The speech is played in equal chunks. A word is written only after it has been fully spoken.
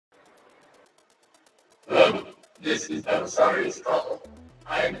Hello, this is Belisarius Call.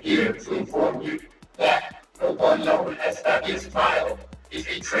 I am here to inform you that the one known as Fabius Vile is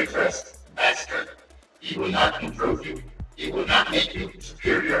a traitorous bastard. He will not improve you. He will not make you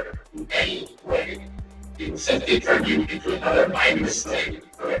superior in any way. He will simply turn you into another mindless slave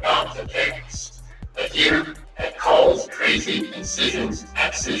for the gods of chaos. But here, at Call's Crazy Incisions,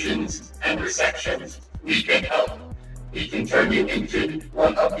 Excisions, and Resections, we can help. We can turn you into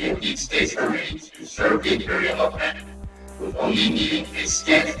one of the elite States Marines to serve the Imperium of Men. With only needing a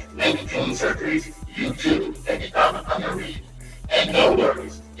scant 19 surgeries, you too can become a Marine. And no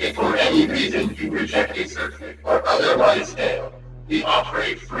worries, if for any reason you reject a surgery or otherwise fail, we offer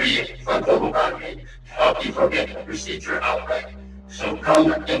a free phlebotomy to help you forget the procedure outright. So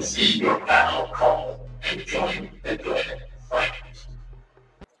come and see your pal Call and join the good fight.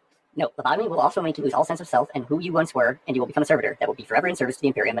 Note, lobotomy will also make you lose all sense of self and who you once were, and you will become a servitor that will be forever in service to the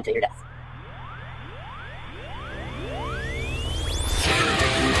Imperium until your death.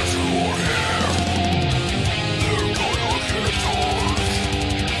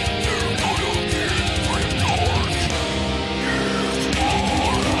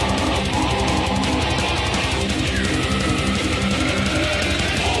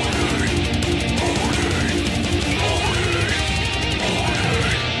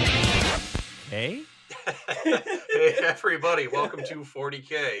 Hey? Hey everybody, welcome to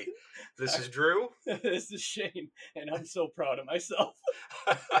 40K. This is Drew. This is Shane, and I'm so proud of myself.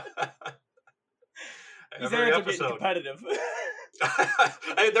 These Every ads are getting episode. competitive.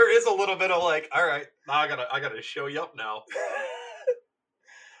 There is a little bit of like, all right, now I gotta show you up now.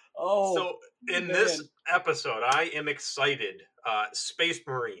 Oh, So in this episode, I am excited. Space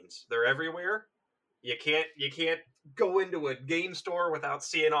Marines, they're everywhere. You can't go into a game store without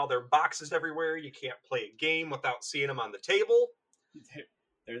seeing all their boxes everywhere. You can't play a game without seeing them on the table.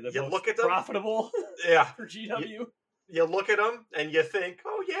 they're the You most look at them, profitable Yeah. for GW. You look at them and you think,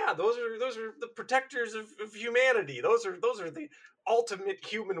 oh yeah, those are the protectors of humanity. Those are the ultimate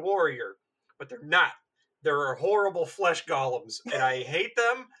human warrior. But they're not. They're horrible flesh golems, and I hate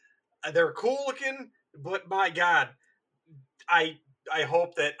them. They're cool looking, but my God, I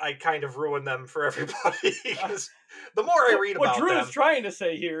hope that I kind of ruin them for everybody. 'Cause the more I read What about Drew them, is trying to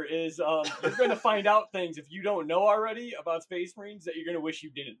say here is you're going to find out things if you don't know already about Space Marines that you're going to wish you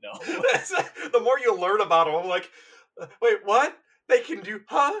didn't know. the more you learn about them, I'm like, wait, what? They can do,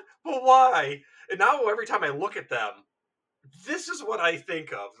 huh? But why? And now every time I look at them, this is what I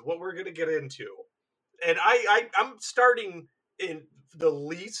think of, what we're going to get into. And I'm starting in the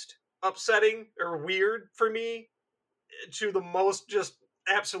least upsetting or weird for me to the most just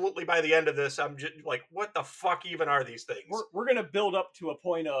absolutely by the end of this, I'm just like, what the fuck even are these things? We're going to build up to a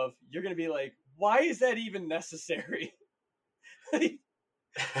point of you're going to be like, why is that even necessary? I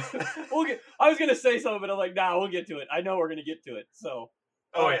was going to say something, but I'm like, nah, we'll get to it. I know we're going to get to it. So,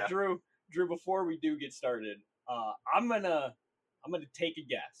 yeah. Drew, before we do get started, I'm gonna take a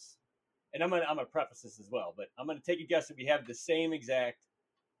guess, and I'm gonna preface this as well, but I'm gonna take a guess that we have the same exact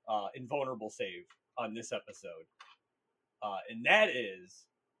invulnerable save on this episode, and that is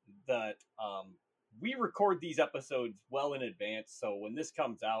that we record these episodes well in advance, so when this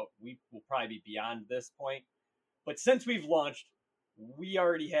comes out, we will probably be beyond this point. But since we've launched, we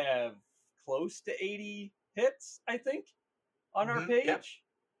already have close to 80 hits, I think, on our page. Yep.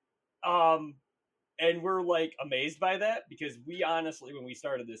 And we're like amazed by that because we honestly, when we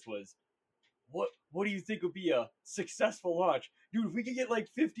started this, was what do you think would be a successful launch, dude? If we could get like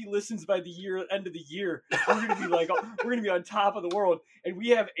 50 listens by the end of the year, we're gonna be on top of the world. And we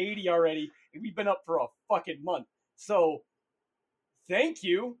have 80 already, and we've been up for a fucking month. So thank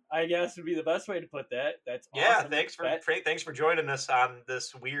you, I guess would be the best way to put that. That's awesome. Thanks for joining us on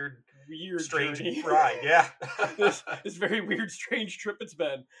this weird strange journey. ride. Yeah. this very weird, strange trip it's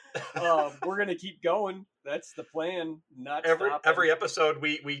been. We're gonna keep going. That's the plan. Not every episode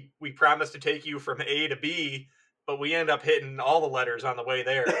we promise to take you from A to B, but we end up hitting all the letters on the way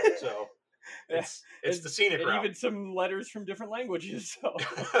there. So it's the scenic route. Even some letters from different languages so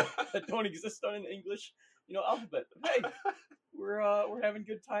that don't exist on an English, alphabet. But hey, we're having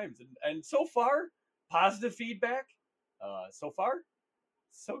good times, and so far positive feedback. So far,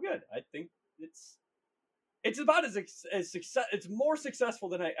 so good. I think it's about as success. It's more successful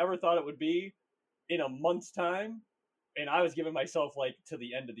than I ever thought it would be in a month's time, and I was giving myself like to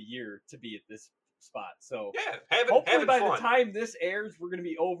the end of the year to be at this spot. So yeah, hopefully by fun. the time this airs, we're going to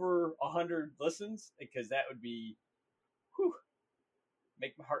be over 100 listens, because that would be,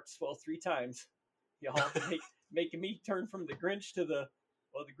 make my heart swell 3 times. Y'all making me turn from the Grinch to the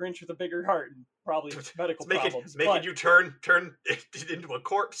Grinch with a bigger heart and probably medical problems. Making you turn it into a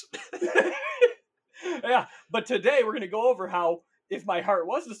corpse. Yeah, but today we're gonna go over how if my heart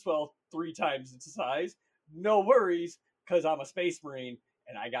was to swell 3 times its size, no worries, because I'm a space marine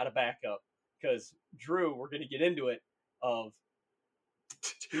and I got a backup. Because Drew, we're gonna get into it. Of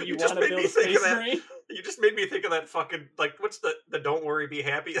do you just want to made me build a think of space that. marine? You just made me think of that fucking, like, what's the don't worry, be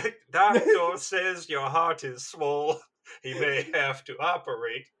happy? Like, doctor says your heart is small. He may have to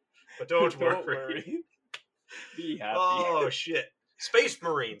operate, but don't worry. Be happy. Oh shit. Space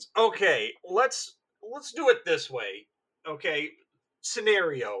Marines. Okay, let's do it this way. Okay,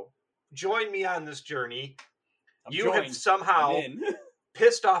 scenario. Join me on this journey. I'm You have joined. somehow I'm in.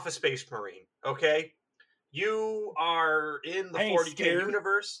 pissed off a Space Marine. Okay, you are in the I ain't 40K scared.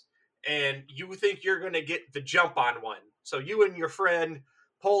 universe, and you think you're gonna get the jump on one. So you and your friend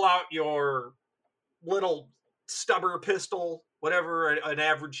pull out your little stubber pistol, whatever an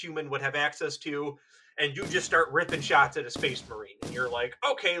average human would have access to, and you just start ripping shots at a Space Marine. And you're like,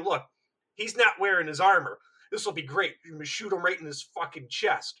 okay, look, he's not wearing his armor. This will be great. You're gonna shoot him right in his fucking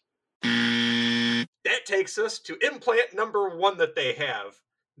chest. That takes us to implant number 1 that they have,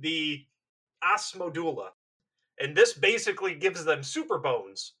 the Osmodula. And this basically gives them super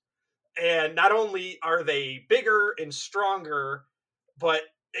bones. And not only are they bigger and stronger, but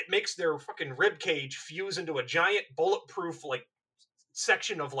it makes their fucking rib cage fuse into a giant bulletproof like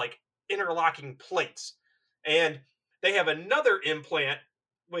section of like interlocking plates. And they have another implant,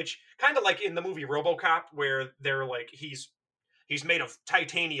 which kind of like in the movie RoboCop, where they're like he's made of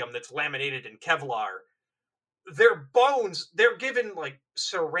titanium that's laminated in Kevlar. Their bones, they're given like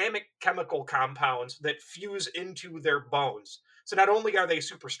ceramic chemical compounds that fuse into their bones. So not only are they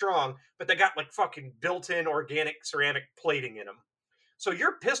super strong, but they got like fucking built-in organic ceramic plating in them. So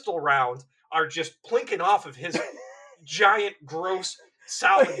your pistol rounds are just plinking off of his giant, gross,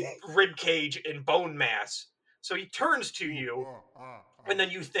 solid rib cage and bone mass. So he turns to you, and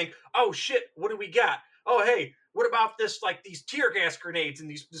then you think, "Oh shit, what do we got? Oh hey, what about this? Like these tear gas grenades and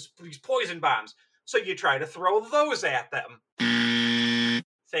these poison bombs?" So you try to throw those at them.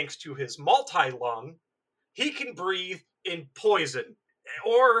 Thanks to his multi-lung, he can breathe in poison.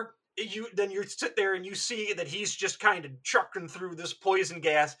 Or you sit there and you see that he's just kind of trucking through this poison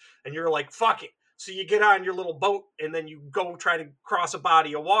gas, and you're like, fuck it. So you get on your little boat, and then you go try to cross a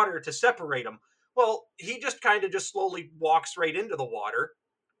body of water to separate him. Well, he just kind of just slowly walks right into the water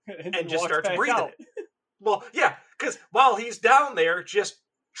and just starts breathing it. Well, yeah, because while he's down there just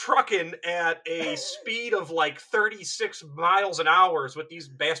trucking at a speed of like 36 miles an hour is what these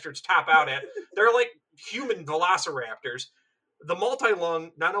bastards top out at. They're like human velociraptors. The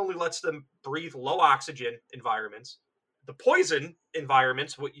multi-lung not only lets them breathe low oxygen environments, the poison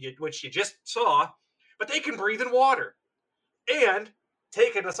environments, which you just saw, but they can breathe in water. And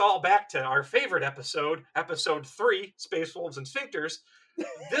taking us all back to our favorite episode 3, Space Wolves and Sphincters,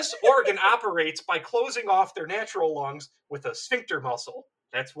 this organ operates by closing off their natural lungs with a sphincter muscle.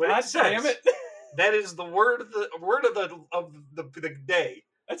 That's what it says. Damn it. That is the word of the day.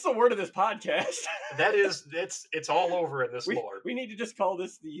 That's the word of this podcast. That is, it's all over in this lore. We need to just call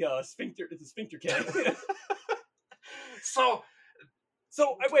this the sphincter king. So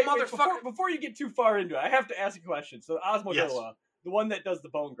wait, before you get too far into it, I have to ask a question. So Osmodilla, Yes. the one that does the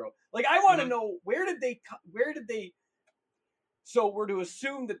bone growth, like I want to know where did they? So we're to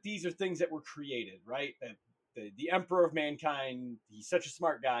assume that these are things that were created, right? That the Emperor of Mankind, he's such a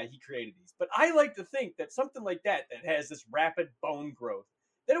smart guy, he created these. But I like to think that something like that has this rapid bone growth,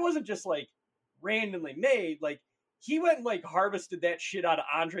 that it wasn't just like randomly made. Like he went and like harvested that shit out of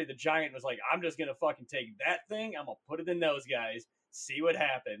Andre the Giant and was like, I'm just gonna fucking take that thing, I'm gonna put it in those guys, see what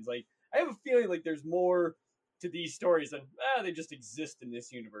happens. Like I have a feeling like there's more to these stories than they just exist in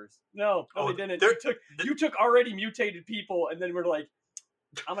this universe. No, they didn't. You took already mutated people and then we're like,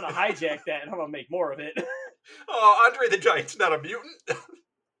 I'm gonna hijack that and I'm gonna make more of it. Oh, Andre the Giant's not a mutant.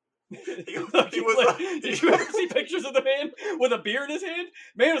 Did you ever see pictures of the man with a beer in his hand?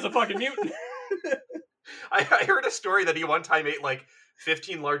 Man was a fucking mutant. I heard a story that he one time ate like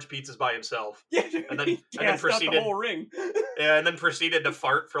 15 large pizzas by himself. Yeah, and then proceeded the whole ring. Yeah, and then proceeded to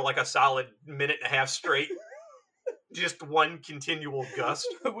fart for like a solid minute and a half straight. Just one continual gust.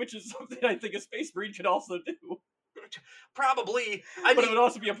 Which is something I think a space marine could also do. Probably. But it would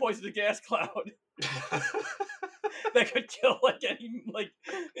also be a poisonous gas cloud. That could kill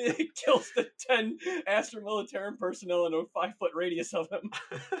it kills the 10 Astra Militarum personnel in a 5-foot radius of him.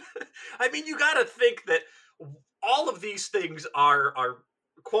 I mean, you gotta think that all of these things are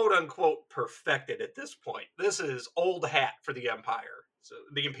quote unquote perfected at this point. This is old hat for the Empire. So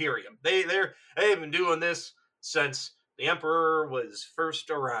the Imperium. They've been doing this since the Emperor was first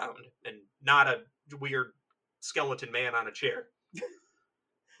around and not a weird skeleton man on a chair.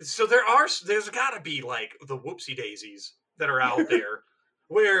 So there's got to be like the whoopsie daisies that are out there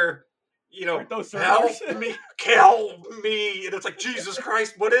where, you know, Aren't those help servers? me, kill me, and it's like, Jesus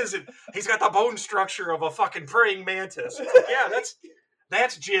Christ, what is it? He's got the bone structure of a fucking praying mantis. It's like, yeah,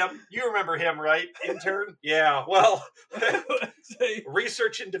 that's Jim. You remember him, right? Intern? Yeah. Well, Say,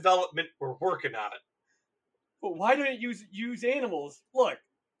 research and development. We're working on it. but why don't you use animals? Look,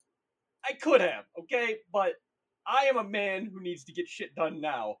 I could have, okay, but I am a man who needs to get shit done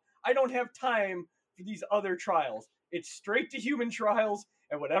now. I don't have time for these other trials. It's straight to human trials,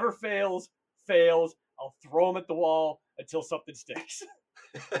 and whatever fails, fails. I'll throw them at the wall until something sticks.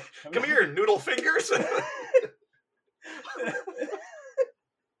 Come here, noodle fingers.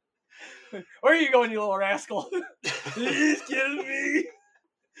 Where are you going, you little rascal? Please kill me.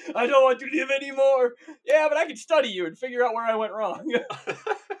 I don't want to live anymore. Yeah, but I can study you and figure out where I went wrong.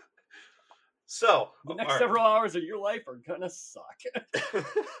 So The next all right. several hours of your life are gonna suck.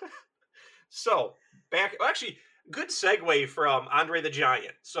 So back, actually, good segue from Andre the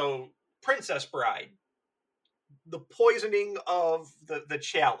Giant. So Princess Bride, the poisoning of the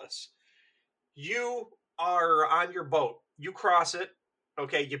chalice. You are on your boat. You cross it.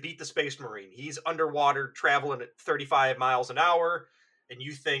 Okay, you beat the Space Marine. He's underwater, traveling at 35 miles an hour, and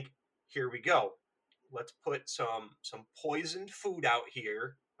you think, here we go. Let's put some poisoned food out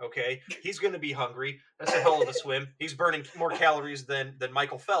here. Okay, he's going to be hungry. That's a hell of a swim. He's burning more calories than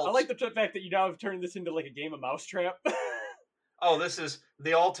Michael Phelps. I like the fact that you now have turned this into like a game of Mousetrap. Oh, this is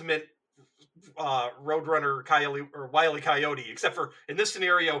the ultimate Roadrunner Coyote or Wile E. Coyote, except for in this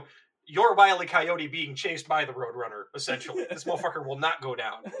scenario, you're Wile E. Coyote being chased by the Roadrunner, essentially. This motherfucker will not go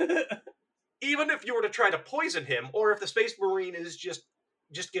down. Even if you were to try to poison him, or if the Space Marine is just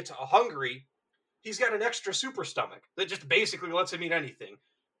gets hungry, he's got an extra super stomach that just basically lets him eat anything.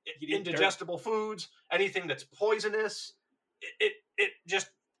 Indigestible foods, anything that's poisonous, it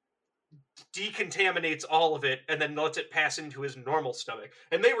just decontaminates all of it and then lets it pass into his normal stomach.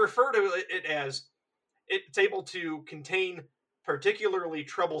 And they refer to it as it's able to contain particularly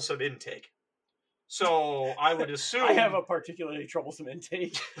troublesome intake. So I would assume I have a particularly troublesome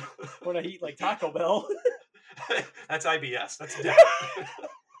intake when I eat like Taco Bell. that's IBS. That's different.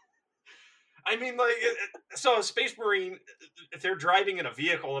 I mean, like, so a Space Marine, if they're driving in a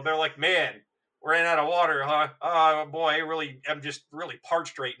vehicle and they're like, man, we're running out of water, huh? Oh, boy, I'm just really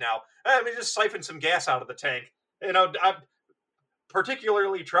parched right now. Let me just siphon some gas out of the tank. You know, I'm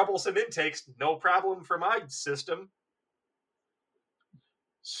particularly troublesome intakes, no problem for my system.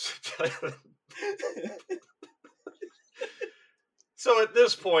 So at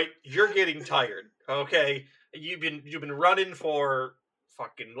this point, you're getting tired, okay? You've been running for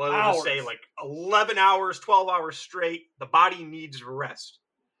fucking, let's just say, Hours. like 11 hours, 12 hours straight. The body needs rest.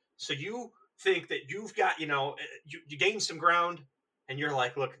 So you think that you've got, you gained some ground, and you're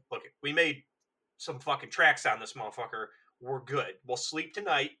like, look, we made some fucking tracks on this motherfucker. We're good. We'll sleep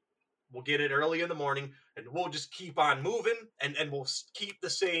tonight. We'll get it early in the morning, and we'll just keep on moving, and we'll keep the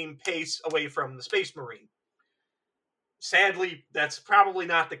same pace away from the Space Marine. Sadly, that's probably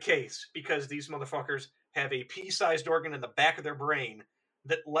not the case, because these motherfuckers have a pea-sized organ in the back of their brain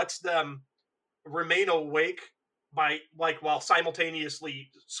that lets them remain awake while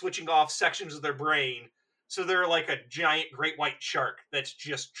simultaneously switching off sections of their brain. So they're like a giant great white shark that's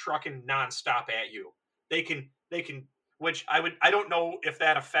just trucking nonstop at you. They can, which I don't know if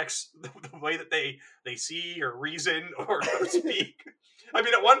that affects the way that they see or reason or speak. I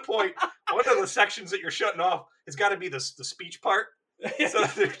mean, at one point, one of the sections that you're shutting off has got to be the speech part. So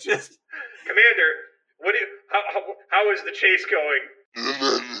they're just, Commander, how is the chase going?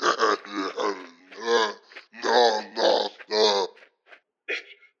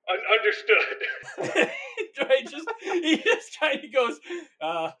 Understood. He just kind of goes,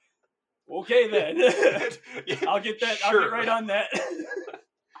 okay then. Yeah, I'll get that. I'll sure. get right on that.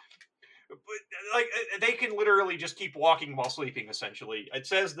 But, like, they can literally just keep walking while sleeping, essentially. It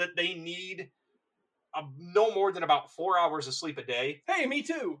says that they need no more than about 4 hours of sleep a day. Hey, me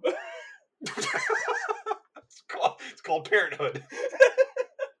too. It's called parenthood.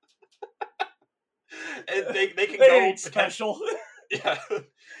 And they can They go ain't special. Yeah,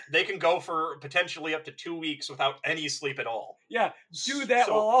 they can go for potentially up to 2 weeks without any sleep at all. Yeah, do that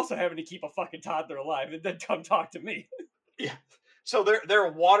So- while also having to keep a fucking toddler alive, and then come talk to me. Yeah. So they're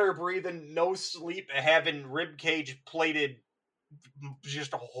water breathing, no sleep, having rib cage plated,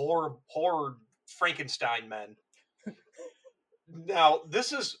 just a horror Frankenstein men. Now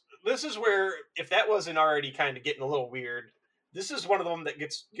this is where, if that wasn't already kind of getting a little weird, this is one of them that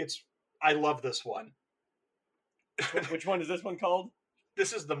gets. I love this one. Which one is this one called?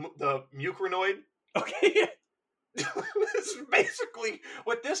 This is the Mucranoid. Okay. This is basically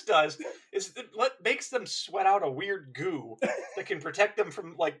what this does is it makes them sweat out a weird goo that can protect them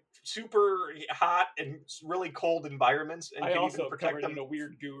from like super hot and really cold environments, and I can also even am protect covered them. in a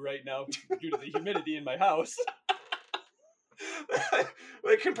weird goo right now due to the humidity in my house.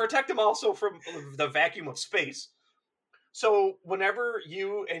 It can protect them also from the vacuum of space. So whenever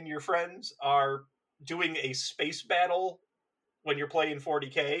you and your friends are doing a space battle when you're playing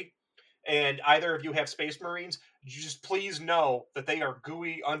 40K, and either of you have Space Marines, just please know that they are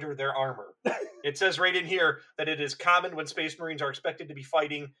gooey under their armor. It says right in here that it is common when Space Marines are expected to be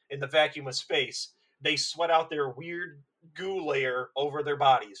fighting in the vacuum of space. They sweat out their weird goo layer over their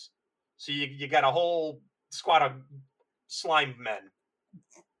bodies. So you got a whole squad of slime men.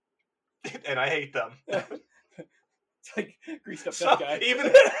 And I hate them. It's like greased up So that guy. even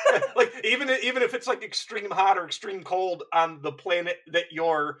if it's like extreme hot or extreme cold on the planet that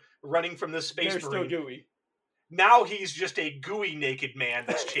you're running from this Space They're Marine, still gooey. now he's just a gooey naked man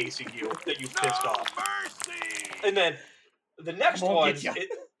that's chasing you that you've pissed off. Mercy! And then the next I'm gonna one, get ya.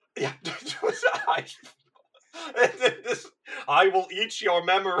 yeah, I will eat your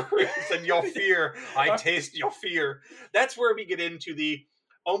memories and your fear. I taste your fear. That's where we get into the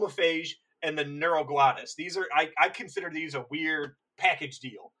omophage and the neuroglottis. These are I consider these a weird package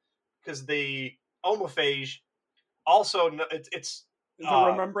deal because the omophage also it's The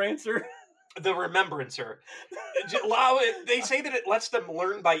remembrancer. the remembrancer. They say that it lets them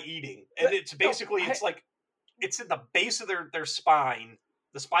learn by eating, and it's basically it's like it's in the base of their spine,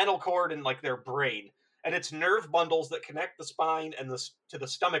 the spinal cord, and like their brain, and it's nerve bundles that connect the spine and to the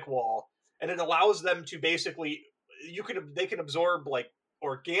stomach wall, and it allows them to basically they can absorb like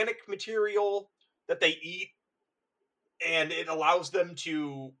organic material that they eat, and it allows them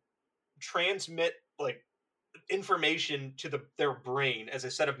to transmit like information to their brain as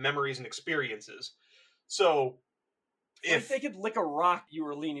a set of memories and experiences. So If they could lick a rock you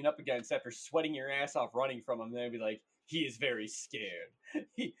were leaning up against after sweating your ass off running from him, they'd be like, he is very scared.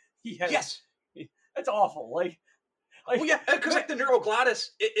 He has. Yes. That's awful. Like Well, yeah, because like the neuroglottis,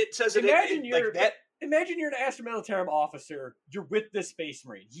 it says that imagine you're like that. Imagine you're an Astra Militarum officer. You're with this Space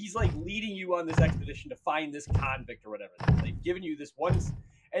Marine. He's like leading you on this expedition to find this convict or whatever. Like giving you this one,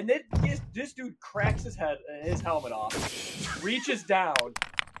 and then this dude cracks his helmet off, reaches down,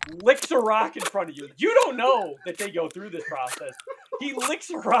 licks a rock in front of you. You don't know that they go through this process. He licks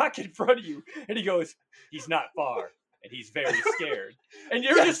a rock in front of you, and he goes, "He's not far, and he's very scared." And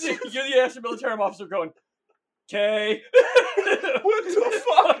you're you're the Astra Militarum officer going, "Okay." What the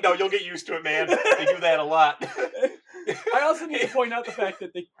fuck? No, you'll get used to it, man. They do that a lot. I also need to point out the fact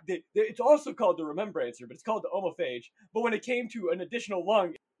that it's also called the remembrancer, but it's called the omophage. But when it came to an additional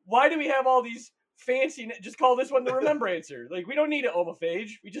lung, why do we have all these fancy? Just call this one the remembrancer. Like we don't need an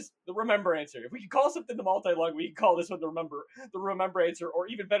omophage. We just the remembrancer. If we could call something the multi-lung, we could call this one the remembrancer, or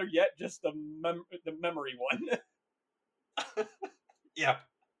even better yet, just the memory one. Yeah.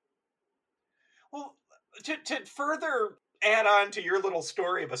 Well, to further add on to your little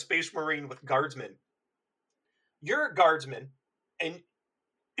story of a Space Marine with guardsmen, you're a guardsman, and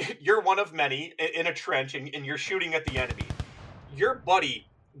you're one of many in a trench, and you're shooting at the enemy. Your buddy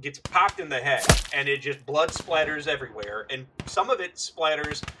gets popped in the head, and it just blood splatters everywhere, and some of it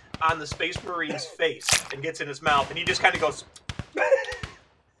splatters on the Space Marine's face and gets in his mouth, and he just kind of goes,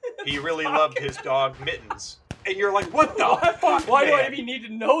 he really loved his dog Mittens. And you're like, what the fuck, Why do I man? even need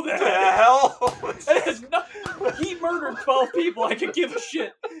to know that? The hell? He murdered 12 people. I could give a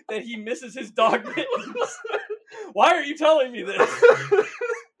shit that he misses his dog Mittens. Why are you telling me this?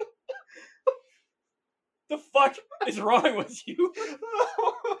 The fuck is wrong with you?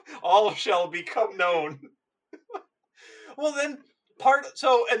 All shall become known. Well, then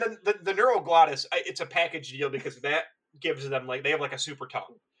and then the neuroglottis, it's a package deal because that gives them like they have like a super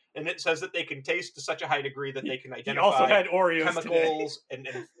tongue. And it says that they can taste to such a high degree that they can identify He also had Oreos chemicals and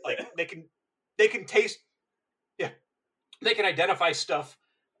like they can taste. Yeah, they can identify stuff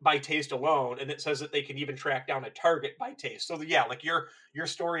by taste alone, and it says that they can even track down a target by taste. So yeah, like your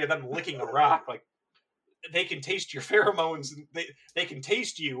story of them licking a rock, like they can taste your pheromones, and they can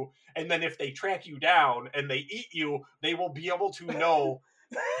taste you, and then if they track you down and they eat you, they will be able to know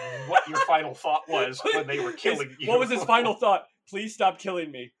what your final thought was when they were killing you. What was his final thought? Please stop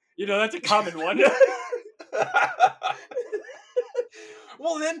killing me. You know, that's a common one.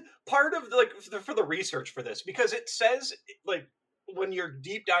 Well, then part of for the research for this, because it says like when you're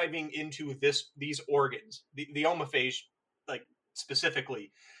deep diving into these organs, the omophage, like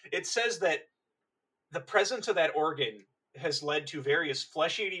specifically, it says that the presence of that organ has led to various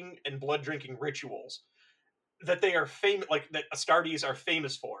flesh-eating and blood-drinking rituals that they are famous, like that Astartes are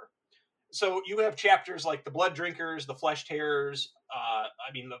famous for. So you have chapters like the Blood Drinkers, the Flesh Tearers,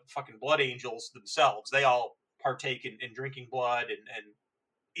 the fucking Blood Angels themselves. They all partake in drinking blood and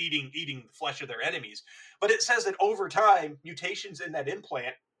eating the flesh of their enemies. But it says that over time, mutations in that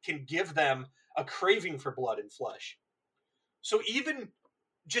implant can give them a craving for blood and flesh. So even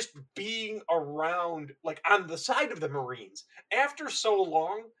just being around, like on the side of the Marines, after so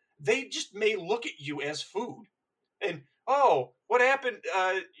long, they just may look at you as food. And, oh, what happened?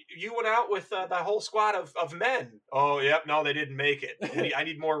 You went out with the whole squad of men. Oh, yep, no, they didn't make it. I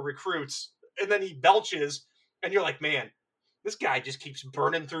need more recruits. And then he belches, and you're like, man, this guy just keeps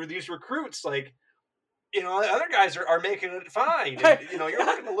burning through these recruits. Like, other guys are making it fine. And, you're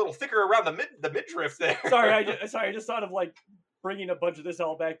looking a little thicker around the midriff there. Sorry, I just thought of like bringing a bunch of this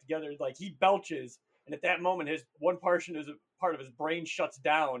all back together. Like he belches, and at that moment, his one part of his brain shuts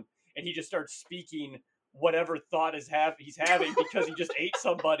down, and he just starts speaking whatever thought he's having because he just ate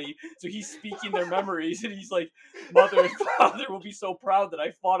somebody. So he's speaking their memories, and he's like, "Mother and father will be so proud that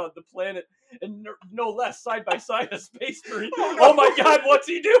I fought on the planet, and no less side by side a space marine." Oh my God, what's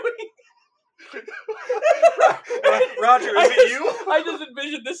he doing? Roger, is it you? I just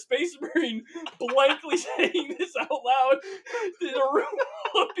envisioned this space marine blankly saying this out loud in a room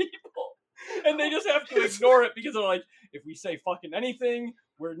full of people, and they just have to ignore it because they're like, if we say fucking anything,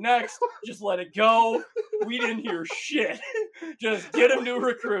 we're next. Just let it go. We didn't hear shit. Just get him new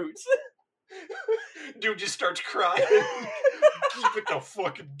recruits. Dude just starts crying. Keep it the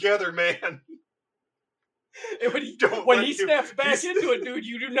fuck together, man. And when he snaps back into it, dude,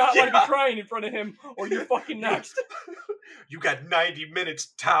 you do not want to be crying in front of him, or you're fucking next. You got 90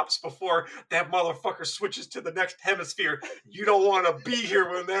 minutes tops before that motherfucker switches to the next hemisphere. You don't want to be here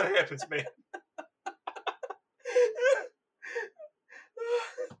when that happens, man.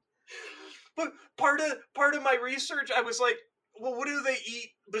 But part of my research, I was like, well, what do they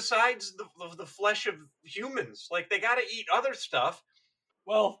eat besides the flesh of humans? Like, they got to eat other stuff.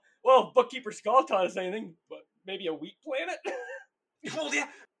 Well, Bookkeeper Skull taught us anything, but maybe a wheat planet? Well, yeah,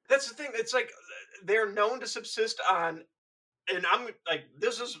 that's the thing. It's like they're known to subsist on, and I'm like,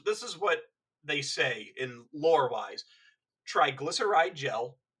 this is what they say in lore-wise: triglyceride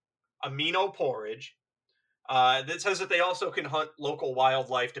gel, amino porridge. That says that they also can hunt local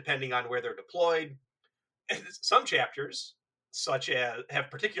wildlife depending on where they're deployed. And some chapters, such as, have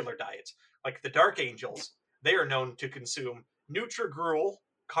particular diets, like the Dark Angels. They are known to consume Nutrigruel,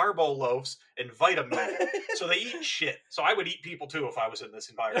 carbo loaves, and vitamin. So they eat shit. So I would eat people too if I was in this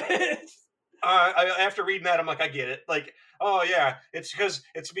environment. After reading that, I'm like, I get it. Like, oh yeah, it's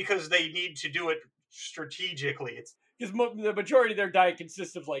because they need to do it strategically. It's because the majority of their diet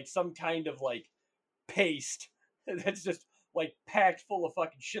consists of like some kind of like paste that's just like packed full of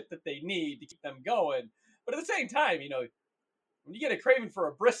fucking shit that they need to keep them going. But at the same time, when you get a craving for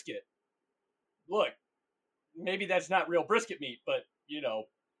a brisket, look, maybe that's not real brisket meat, but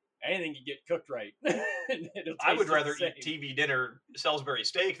anything can get cooked right. I would rather eat TV dinner Salisbury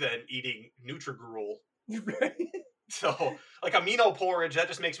steak than eating Nutrigruel. Right? So, like amino porridge, that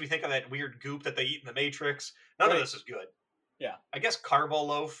just makes me think of that weird goop that they eat in the Matrix. None of this is good. Yeah. I guess carbo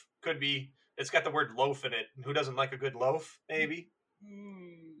loaf could be. It's got the word loaf in it. Who doesn't like a good loaf? Maybe.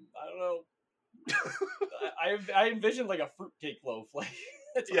 I don't know. I envisioned like a fruitcake loaf. Like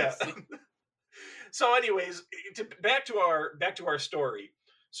that's yeah. So, anyways, back to our story.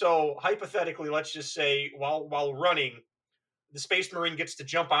 So, hypothetically, let's just say while running, the Space Marine gets to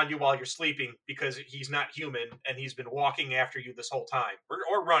jump on you while you're sleeping because he's not human and he's been walking after you this whole time,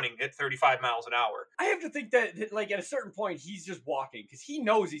 or running at 35 miles an hour. I have to think that like at a certain point he's just walking because he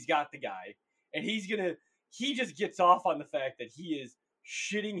knows he's got the guy, and he just gets off on the fact that he is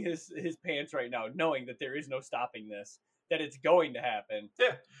shitting his pants right now, knowing that there is no stopping this, that it's going to happen.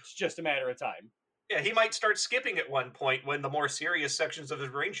 Yeah, it's just a matter of time. Yeah, he might start skipping at one point when the more serious sections of his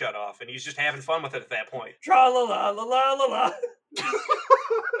brain shut off, and he's just having fun with it at that point. Tra-la-la-la-la-la-la.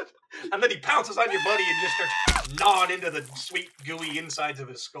 And then he pounces on your buddy and just starts gnawing into the sweet, gooey insides of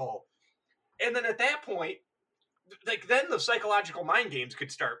his skull. And then at that point, like, then the psychological mind games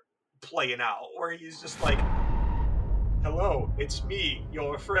could start playing out, where he's just like, hello, it's me,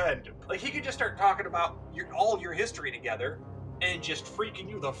 your friend. Like, he could just start talking about all your history together, and just freaking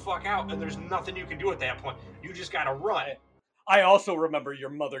you the fuck out, and there's nothing you can do at that point. You just gotta run. I also remember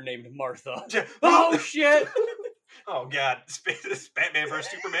your mother named Martha. Oh, shit! Oh, God. This Batman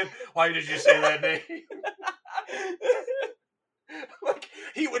vs. Superman? Why did you say that name? Like,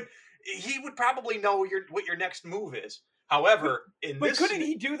 he would probably know what your next move is. However, but couldn't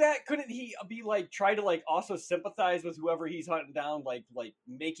he do that? Couldn't he be like try to like also sympathize with whoever he's hunting down, like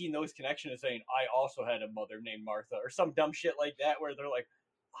making those connections, saying I also had a mother named Martha or some dumb shit like that, where they're like,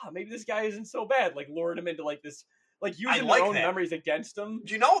 maybe this guy isn't so bad. Like luring him into like this, like using like their own that. memories against him.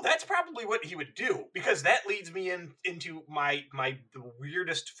 That's probably what he would do, because that leads me into the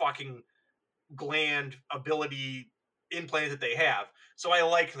weirdest fucking gland ability implant that they have. So I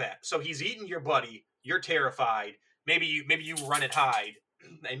like that. So he's eating your buddy. You're terrified. Maybe you run and hide,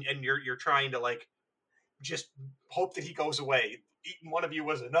 and you're trying to like just hope that he goes away. Eating one of you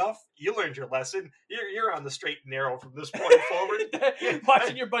was enough. You learned your lesson. You're on the straight and narrow from this point forward.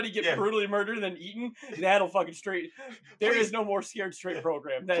 Watching your buddy get Yeah. brutally murdered and then eaten, that'll fucking straight. There Please. is no more Scared Straight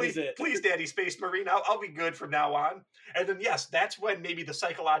program. That is it. Please, Daddy Space Marine, I'll be good from now on. And then, yes, that's when maybe the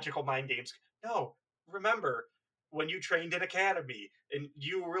psychological mind games. No, remember when you trained in academy and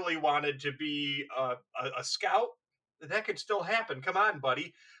you really wanted to be a scout? That could still happen. Come on,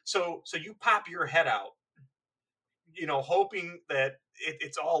 buddy. So you pop your head out, hoping that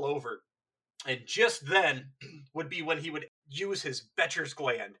it's all over. And just then would be when he would use his Betcher's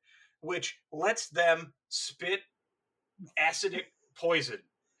gland, which lets them spit acidic poison.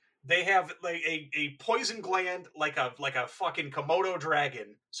 They have like a poison gland like a fucking Komodo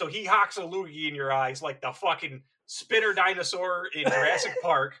dragon. So he hocks a loogie in your eyes like the fucking spitter dinosaur in Jurassic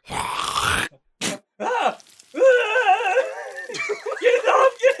Park. Ah! Ah! Get it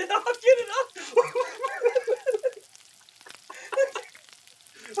off! Get it off! Get it off!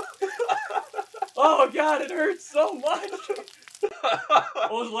 Oh God, it hurts so much.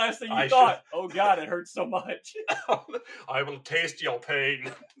 What was the last thing you thought? Oh God, it hurts so much. I will taste your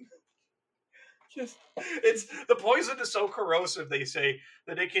pain. Just The poison is so corrosive, they say,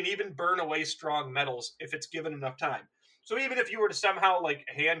 that it can even burn away strong metals if it's given enough time. So even if you were to somehow like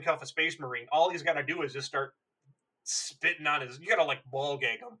handcuff a Space Marine, all he's got to do is just start spitting on his. You got to like ball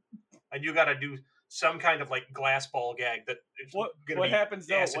gag him, and you got to do some kind of like glass ball gag that. what happens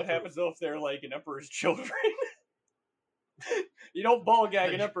though? What happens though if they're like an emperor's children? You don't ball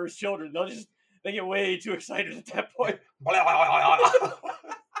gag an emperor's children. They get way too excited at that point.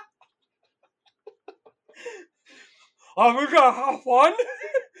 Oh, we're gonna have fun.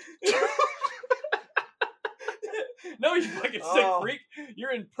 No, you fucking sick freak.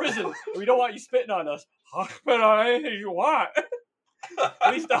 You're in prison. We don't want you spitting on us. I'll spit on anything you want.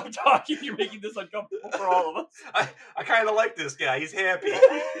 Please stop talking. You're making this uncomfortable for all of us. I kind of like this guy. He's happy.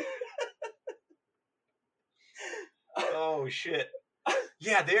 Oh shit.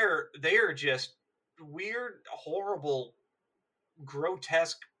 Yeah, they are just weird, horrible,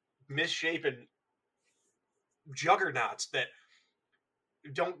 grotesque, misshapen juggernauts that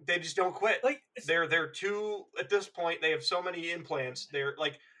just don't quit. Like They're too, at this point, they have so many implants.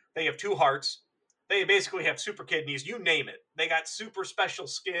 They have 2 hearts. They basically have super kidneys, you name it. They got super special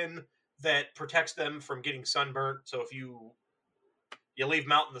skin that protects them from getting sunburnt. So if you leave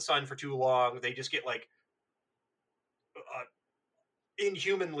them out in the sun for too long, they just get like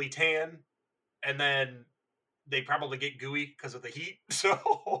inhumanly tan, and then they probably get gooey because of the heat.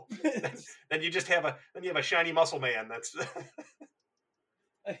 So then you just have a shiny muscle man. That's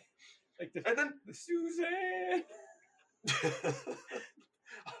like and then the Suzanne.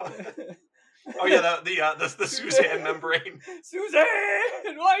 Oh yeah, the Suzanne membrane. Suzanne,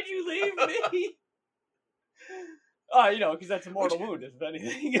 why'd you leave me? Because that's a mortal wound, if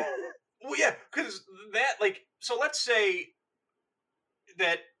anything. Well, yeah, because that so let's say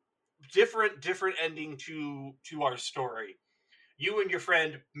that different ending to our story. You and your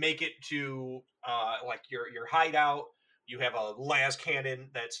friend make it to your hideout. You have a las cannon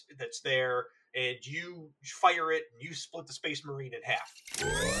that's there, and you fire it, and you split the Space Marine in half.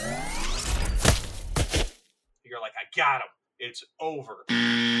 You're like, I got him. It's over.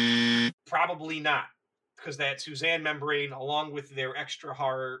 Probably not, because that Suzanne membrane, along with their extra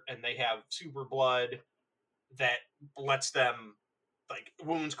heart, and they have super blood that lets them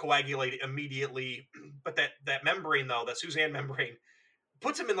wounds coagulate immediately. But that membrane, though, that Suzanne membrane,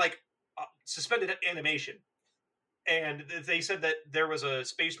 puts them in suspended animation. And they said that there was a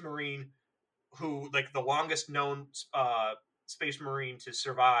Space Marine who, the longest known Space Marine to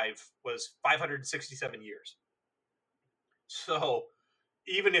survive was 567 years. So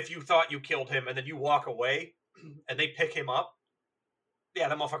even if you thought you killed him and then you walk away and they pick him up, yeah,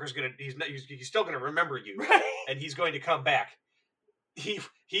 that motherfucker's he's still gonna remember you, right? And he's going to come back. He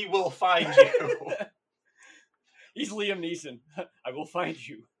will find you. He's Liam Neeson. I will find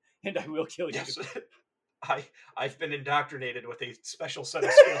you, and I will kill you. Yes. I've been indoctrinated with a special set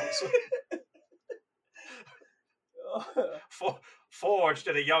of skills. Forged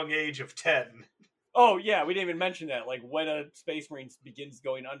at a young age of 10. Oh yeah, we didn't even mention that. When a Space Marine begins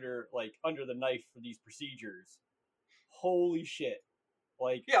going under the knife for these procedures, holy shit!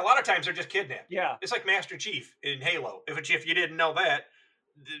 Yeah, a lot of times they're just kidnapped. Yeah, it's like Master Chief in Halo. If you didn't know that,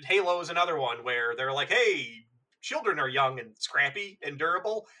 Halo is another one where they're like, hey, children are young and scrappy and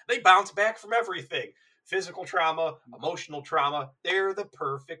durable. They bounce back from everything. Physical trauma, emotional trauma, they're the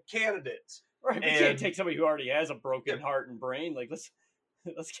perfect candidates. Right, we And- can't take somebody who already has a broken Yeah. heart and brain. Like, let's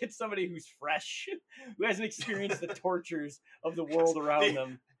get somebody who's fresh, who hasn't experienced the tortures of the world around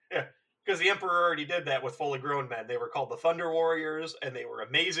them. Because the Emperor already did that with fully grown men. They were called the Thunder Warriors, and they were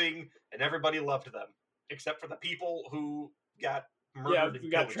amazing, and everybody loved them, except for the people who got murdered Yeah, and we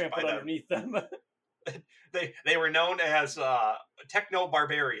got pillaged trampled by them. underneath them. They were known as techno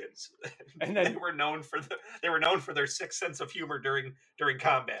barbarians. And they then were known for their sick sense of humor during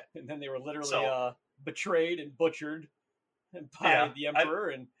combat. and then they were literally So- betrayed and butchered by Yeah, the Emperor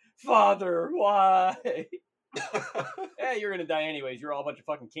and Father, why? Yeah, you're gonna die anyways. You're all a bunch of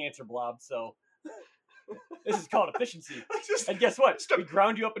fucking cancer blobs, so this is called efficiency. And guess what? Stop. We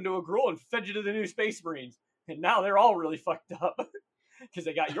ground you up into a gruel and fed you to the new Space Marines. And now they're all really fucked up. Because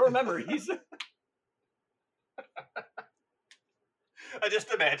they got your memories. I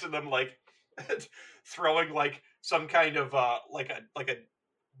just imagine them like throwing like some kind of like a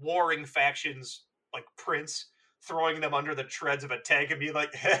warring factions like prince, throwing them under the treads of a tank and being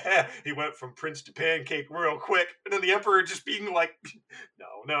like, he went from prince to pancake real quick, and then the Emperor just being like,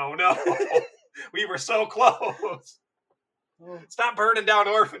 no, we were so close. Stop burning down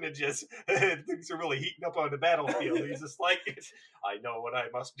orphanages. Things are really heating up on the battlefield. He's just like, I know what I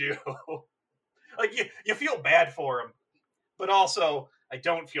must do. Like you feel bad for him, but also I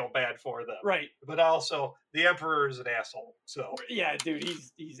don't feel bad for them. Right. But also the Emperor is an asshole. So, Yeah, dude,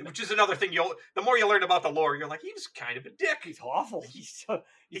 he's which is another thing. The more you learn about the lore, you're like, he's kind of a dick. he's awful. He's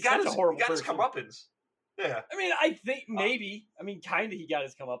He got such his a horrible he got his person. comeuppance. Yeah. I mean, I think maybe. I mean, kind of he got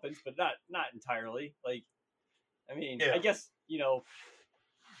his comeuppance, but not entirely. Like, I mean, Yeah. I guess,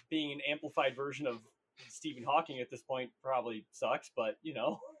 being an amplified version of Stephen Hawking at this point probably sucks, but,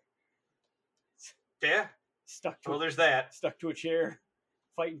 Yeah. stuck Well, there's that. to a chair,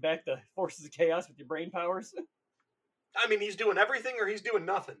 fighting back the forces of chaos with your brain powers. I mean, he's doing everything or he's doing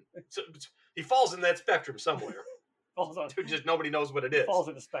nothing. So he falls in that spectrum somewhere. falls on Just nobody knows what it is. falls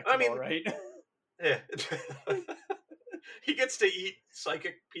in the spectrum, I mean- all right? Yeah. He gets to eat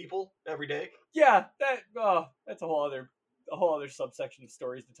psychic people every day. Yeah, that's a whole other subsection of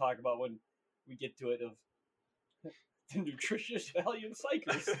stories to talk about when we get to it, of the nutritious value of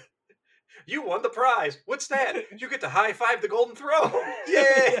psychers. You won the prize. What's that? You get to high five the golden throne.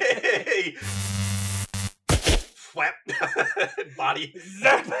 Yay! Flap. Body.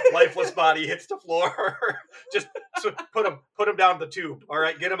 Zap! Lifeless body hits the floor. Just put him down the tube. All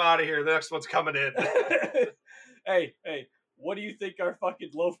right, get him out of here. The next one's coming in. hey, what do you think our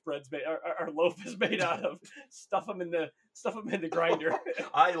fucking loaf bread's made? Our loaf is made out of? Stuff them in the grinder.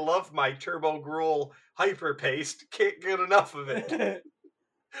 I love my turbo gruel hyper paste. Can't get enough of it.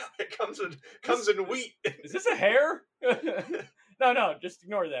 It comes in wheat. Is this a hair? No, just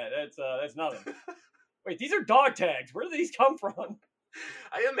ignore that. That's nothing. Wait, these are dog tags. Where do these come from?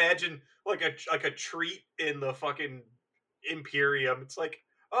 I imagine like a treat in the fucking Imperium. It's like,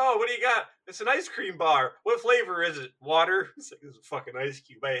 oh, what do you got? It's an ice cream bar. What flavor is it? Water? It's like, this is a fucking ice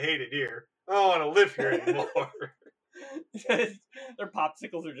cube. I hate it here. I don't want to live here anymore. Their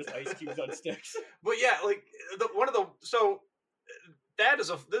popsicles are just ice cubes on sticks. But yeah, like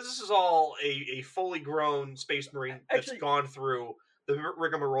this is all a fully grown Space Marine that's Actually- gone through the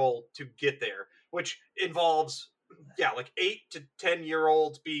rigmarole to get there, which involves like 8 to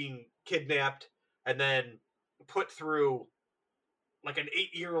 10-year-olds being kidnapped and then put through like an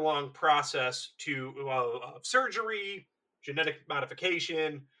 8-year-long process to surgery, genetic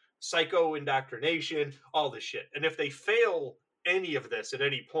modification, psycho indoctrination, all this shit. And if they fail any of this at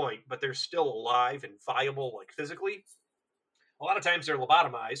any point, but they're still alive and viable, like physically, a lot of times they're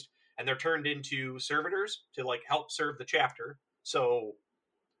lobotomized and they're turned into servitors to like help serve the chapter. So,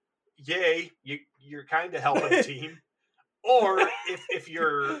 yay, you're kind of helping the team. Or if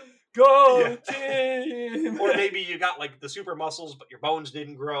you're Go team! or maybe you got like the super muscles, but your bones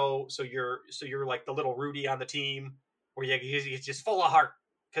didn't grow, so you're like the little Rudy on the team, where you're just full of heart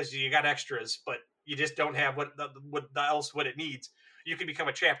because you got extras, but you just don't have what it needs. You can become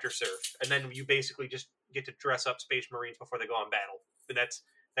a chapter serf, and then you basically just get to dress up Space Marines before they go on battle, and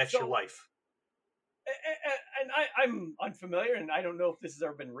that's your life. And I'm unfamiliar, and I don't know if this has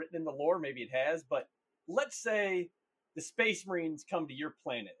ever been written in the lore. Maybe it has, but let's say the Space Marines come to your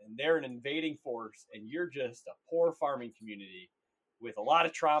planet, and they're an invading force, and you're just a poor farming community with a lot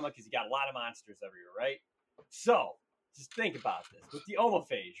of trauma because you got a lot of monsters everywhere, right? So, just think about this. With the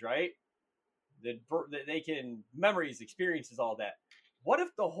omophage, right? They can, memories, experiences, all that. What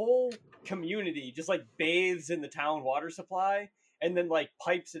if the whole community just like bathes in the town water supply, and then like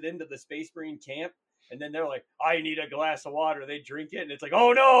pipes it into the Space Marine camp. And then they're like, I need a glass of water. They drink it, and it's like,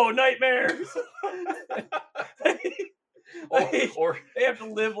 oh no, nightmares. Or they have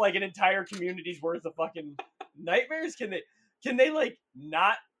to live like an entire community's worth of fucking nightmares. Can they like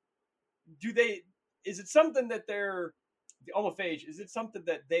not do they? Is it something that they're the Omophage? Is it something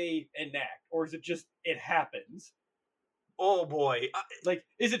that they enact, or is it just it happens? oh boy, Like,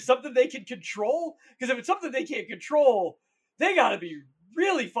 is it something they can control? Because if it's something they can't control, they got to be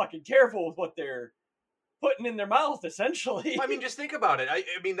really fucking careful with what they're putting in their mouth, essentially. I mean, just think about it. I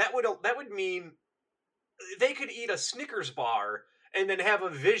mean, that would mean they could eat a Snickers bar and then have a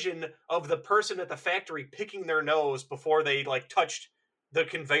vision of the person at the factory picking their nose before they like touched the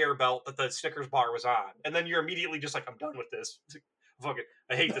conveyor belt that the Snickers bar was on, and then you're immediately just like, I'm done with this. Fuck it,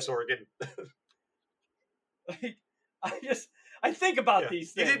 I hate this organ. Like, I think about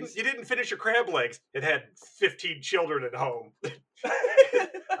these You things. didn't finish your crab legs. It had 15 children at home.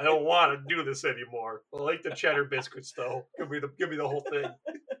 I don't want to do this anymore. I like the cheddar biscuits though. Give me the whole thing.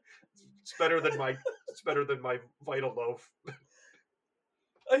 It's better than my Vital Loaf.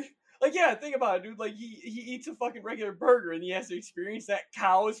 Like, yeah, think about it, dude. Like, he eats a fucking regular burger and he has to experience that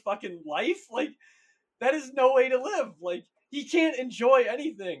cow's fucking life. Like, that is no way to live. Like, he can't enjoy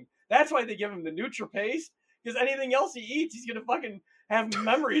anything. That's why they give him the NutraPaste, because anything else he eats, he's gonna fucking have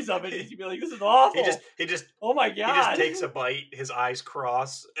memories of it. He's gonna be like, this is awful. He just oh my god. He just takes a bite, his eyes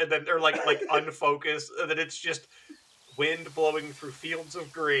cross, and then they're like unfocused, and then it's just wind blowing through fields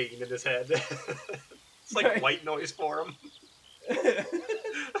of grain in his head. It's like Right. white noise for him.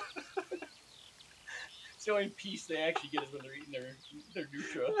 It's the only piece they actually get is when they're eating their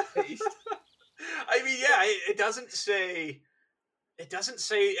NutraPaste. I mean, yeah, it doesn't say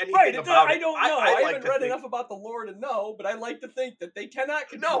anything Right, about it. I don't know. I I like haven't to read think- enough about the lore to know, but I like to think that they cannot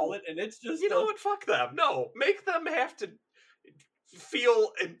control it, and it's just You know what? Fuck them. No, make them have to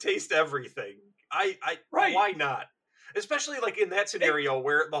feel and taste everything. Right. Why not? Especially like in that scenario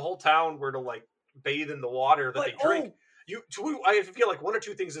where the whole town were to like bathe in the water that like, they drink. I feel like one or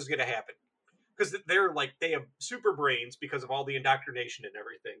two things is going to happen, because they're like, they have super brains because of all the indoctrination and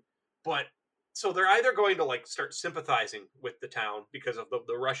everything. But so they're either going to like start sympathizing with the town because of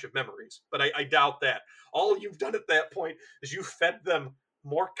the rush of memories, but I doubt that. All you've done at that point is you fed them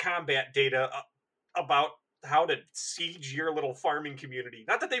more combat data about how to siege your little farming community.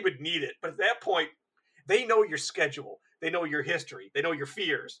 Not that they would need it, but at that point, they know your schedule. They know your history. They know your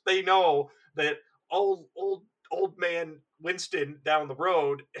fears. They know that old man Winston down the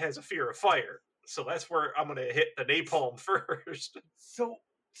road has a fear of fire. So that's where I'm going to hit the napalm first. So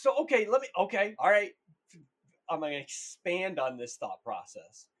okay, all right. I'm going to expand on this thought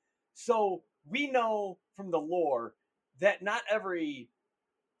process. So we know from the lore that not every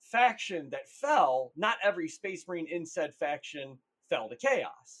faction that fell, not every Space Marine in said faction fell to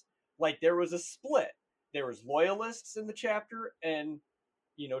chaos. Like, there was a split. There was loyalists in the chapter and,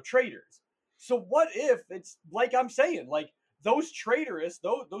 traitors. So what if it's like I'm saying, like, those traitorists,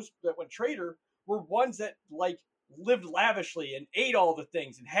 those that went traitor, were ones that like lived lavishly and ate all the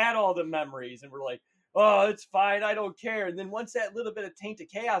things and had all the memories and were like, oh, it's fine, I don't care. And then once that little bit of tainted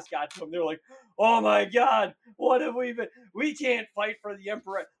chaos got to them, they're like, oh my god, what have we been? We can't fight for the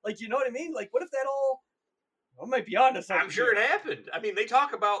Emperor. Like, you know what I mean? Like, what if that all? I might be onto something. I'm sure it happened. I mean, they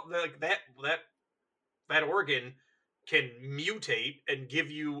talk about like that organ can mutate and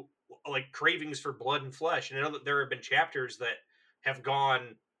give you like cravings for blood and flesh. And I know that there have been chapters that have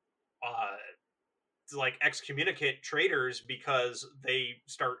gone to like excommunicate traitors because they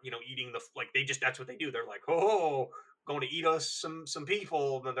start, eating that's what they do. They're like, oh, going to eat us some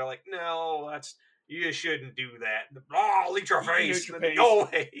people. And then they're like, no, you shouldn't do that. Oh, I'll eat your face. Eat your And then face. go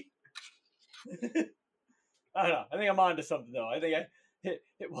away. I don't know. I think I'm onto something though. I think it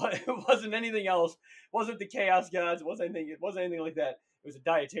wasn't anything else. It wasn't the Chaos Gods. It wasn't anything like that. It was a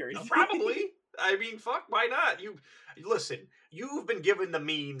dietary thing. Probably. I mean, fuck, why not? You've been given the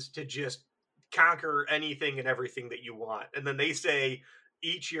means to just conquer anything and everything that you want. And then they say,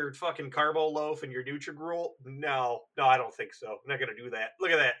 eat your fucking carbo loaf and your Nutri-Gruel. No, I don't think so. I'm not going to do that.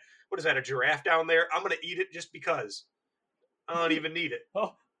 Look at that. What is that, a giraffe down there? I'm going to eat it just because. I don't even need it.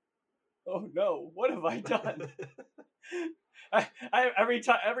 Oh no, what have I done?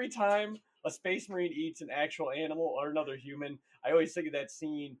 Every time a Space Marine eats an actual animal or another human, I always think of that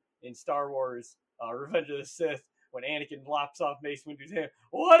scene in Star Wars, Revenge of the Sith, when Anakin lops off Mace Windu's hand.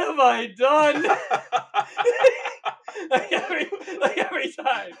 What have I done? like every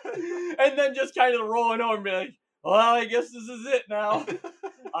time, and then just kind of rolling over and be like, "Well, I guess this is it now.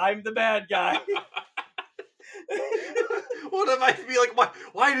 I'm the bad guy." What am I to be like?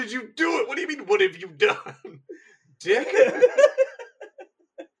 Why did you do it? What do you mean? What have you done, dick?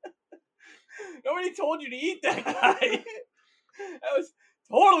 Nobody told you to eat that guy. That was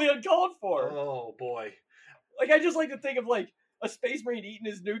totally uncalled for. Oh boy. Like, I just like to think of like a Space Marine eating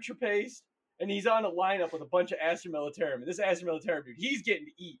his NutriPaste, and he's on a lineup with a bunch of Astra Militarum. And this Astra Militarum dude, he's getting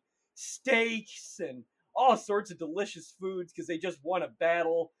to eat steaks and all sorts of delicious foods because they just won a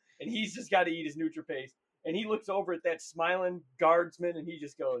battle, and he's just got to eat his NutriPaste. And he looks over at that smiling guardsman, and he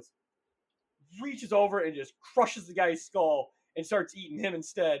just reaches over and just crushes the guy's skull and starts eating him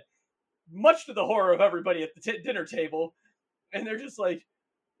instead, much to the horror of everybody at the dinner table. And they're just like,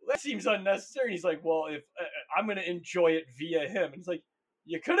 that seems unnecessary. And he's like, well, if I'm going to enjoy it via him. And it's like,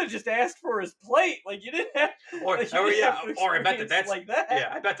 you could have just asked for his plate. Like, you didn't have, Or like, you didn't have to or I bet experience that's like that.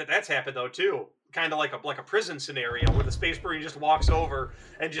 Yeah, I bet that's happened though too. Kind of like a prison scenario where the Space Marine just walks over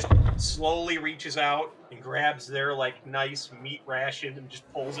and just slowly reaches out and grabs their like nice meat ration and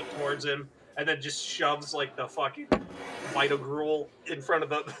just pulls it towards him, and then just shoves like the fucking Vitagruel in front of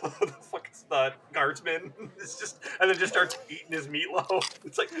the guardsman. It's just, and then just starts eating his meatloaf.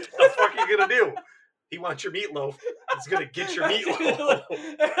 It's like, the fuck are you gonna do? He wants your meatloaf. He's gonna get your meatloaf.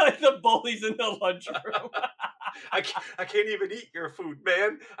 Like the bullies in the lunchroom. I can't even eat your food,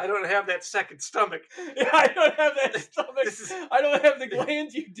 man. I don't have that second stomach. Yeah, I don't have that stomach. I don't have the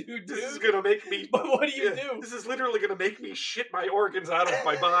glands you do, dude. This is gonna make me. But what do you do? This is literally gonna make me shit my organs out of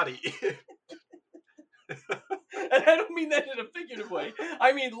my body. And I don't mean that in a figurative way.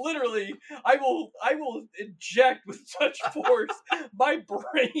 I mean literally, I will inject with such force my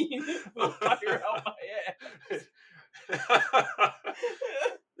brain will fire out my ass.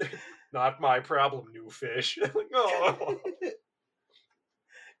 Not my problem, new fish. No.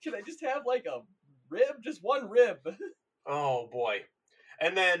 Can I just have like a rib? Just one rib. Oh boy.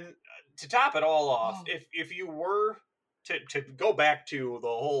 And then to top it all off, if you were to go back to the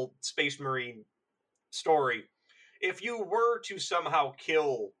whole Space Marine story, if you were to somehow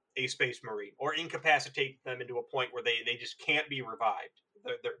kill a Space Marine or incapacitate them into a point where they just can't be revived,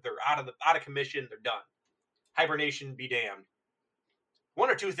 they're out of commission, they're done. Hibernation be damned. One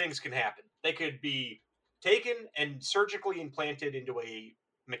or two things can happen. They could be taken and surgically implanted into a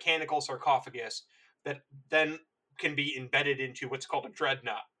mechanical sarcophagus that then can be embedded into what's called a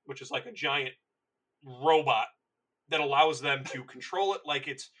dreadnought, which is like a giant robot that allows them to control it like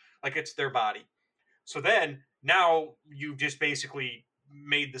it's their body. So then, now you've just basically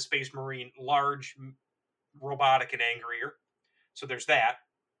made the Space Marine large, robotic, and angrier. So there's that.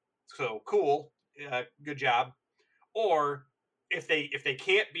 So cool, good job. Or if they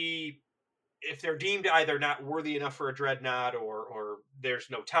can't be, if they're deemed either not worthy enough for a dreadnought or there's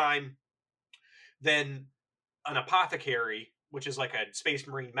no time, then an apothecary, which is like a Space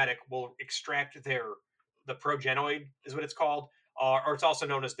Marine medic, will extract the progenoid is what it's called, or it's also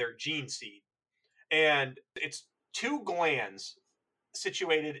known as their gene seed. And it's two glands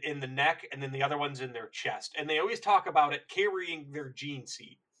situated in the neck, and then the other one's in their chest. And they always talk about it carrying their gene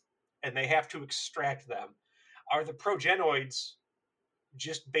seed, and they have to extract them. Are the progenoids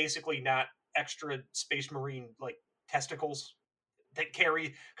just basically not extra Space Marine like testicles that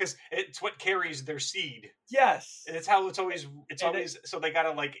carry, because it's what carries their seed? Yes. And it's how it's always so they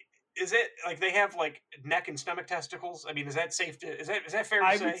gotta like, is it like they have like neck and stomach testicles? I mean, is that safe to, is that fair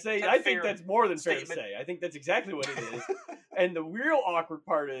to say? I would say, I think that's more than fair to say. I think that's exactly what it is. And the real awkward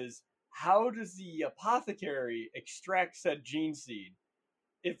part is, how does the apothecary extract said gene seed?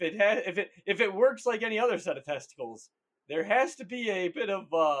 If it works like any other set of testicles, there has to be a bit of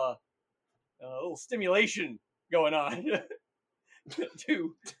a little stimulation going on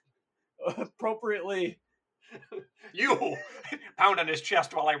to appropriately. You pound on his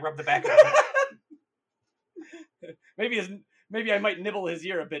chest while I rub the back of his head. Maybe I might nibble his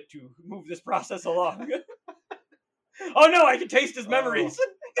ear a bit to move this process along. Oh no, I can taste his memories.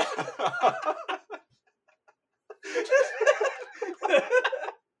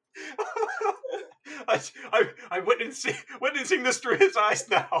 I'm witnessing this through his eyes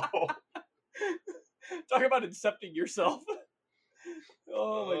now. Talk about incepting yourself.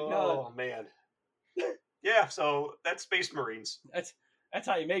 Oh my god. Oh man. Yeah, so that's Space Marines. That's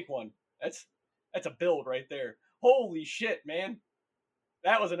how you make one. That's a build right there. Holy shit, man.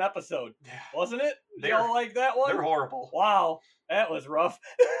 That was an episode, wasn't it? Did y'all like that one? They're horrible. Wow, that was rough.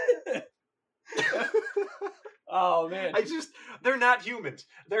 Oh man. They're not humans.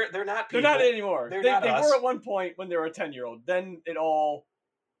 They're not people. They're not anymore. They us. were at one point when they were a 10-year-old. Then it all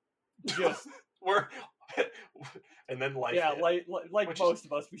just and then life. Yeah, hit. like most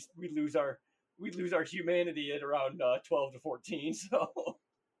of us, we lose our humanity at around 12 to 14. So.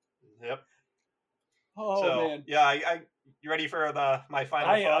 Yep. Oh man. Yeah, you ready for my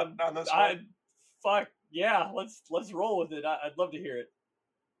final thought on this one? Fuck yeah, let's roll with it. I'd love to hear it.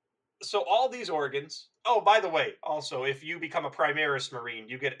 So all these organs. Oh, by the way, also, if you become a Primaris Marine,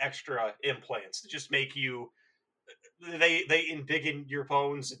 you get extra implants that just make you. They embiggen your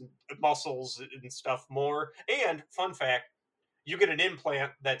bones and muscles and stuff more. And fun fact, you get an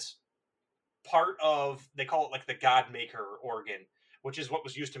implant that's part of, they call it like the God Maker organ, which is what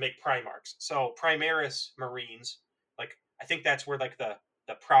was used to make Primarchs. So Primaris Marines, like I think that's where like the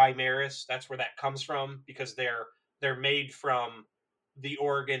Primaris, that's where that comes from, because they're made from the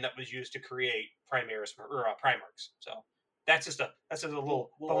organ that was used to create Primaris or Primarchs. So that's just a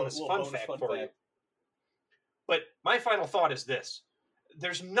little bonus fun fact for you. But my final thought is this.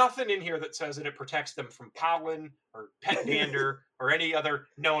 There's nothing in here that says that it protects them from pollen or pet dander or any other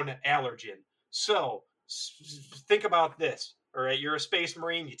known allergen. So think about this. All right, you're a Space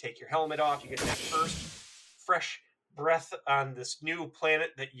Marine. You take your helmet off. You get that first fresh breath on this new planet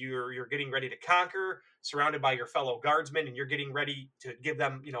that you're getting ready to conquer, surrounded by your fellow guardsmen, and you're getting ready to give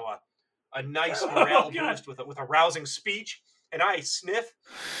them, a nice morale boost with a rousing speech. And I sniff,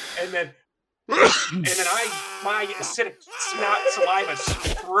 and then my acidic snot saliva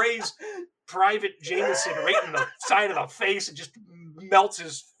sprays Private Jameson right in the side of the face and just melts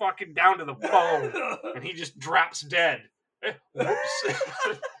his fucking down to the bone, and he just drops dead. Whoops.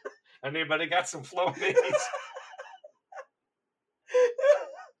 Anybody got some Flonase?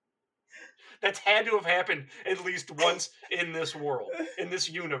 That's had to have happened at least once in this world, in this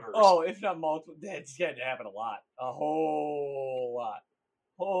universe. Oh, if not multiple. That's had to happen a lot. A whole lot.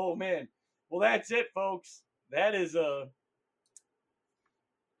 Oh, man. Well, that's it, folks. That is hell,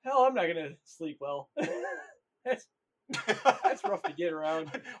 I'm not going to sleep well. That's rough to get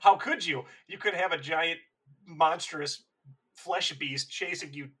around. How could you? You could have a giant, monstrous flesh beast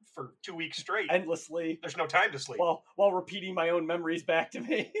chasing you for 2 weeks straight. Endlessly. There's no time to sleep. While repeating my own memories back to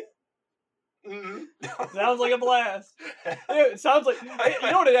me. Mm-hmm. Sounds like a blast. It sounds like, you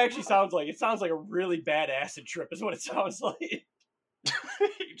know what it actually sounds like? It sounds like a really bad acid trip is what it sounds like.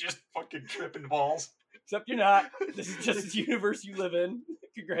 You just fucking tripping balls. Except you're not. This is just the universe you live in.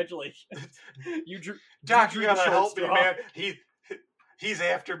 Congratulations. Doc, you gotta help me, man. He's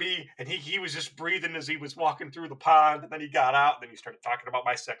after me, and he was just breathing as he was walking through the pond, and then he got out, and then he started talking about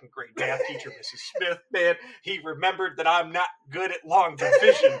my second grade math teacher, Mrs. Smith. Man, he remembered that I'm not good at long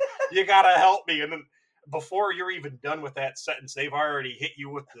division. You gotta help me. And then before you're even done with that sentence, they've already hit you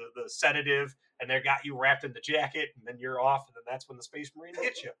with the sedative, and they got you wrapped in the jacket, and then you're off, and then that's when the Space Marine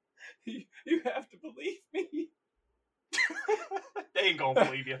gets you. You have to believe me. They ain't gonna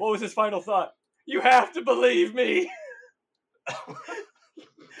believe you. What was his final thought? You have to believe me.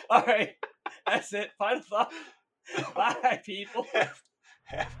 All right, that's it. Final thought. Bye, people.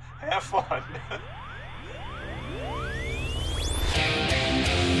 Have fun.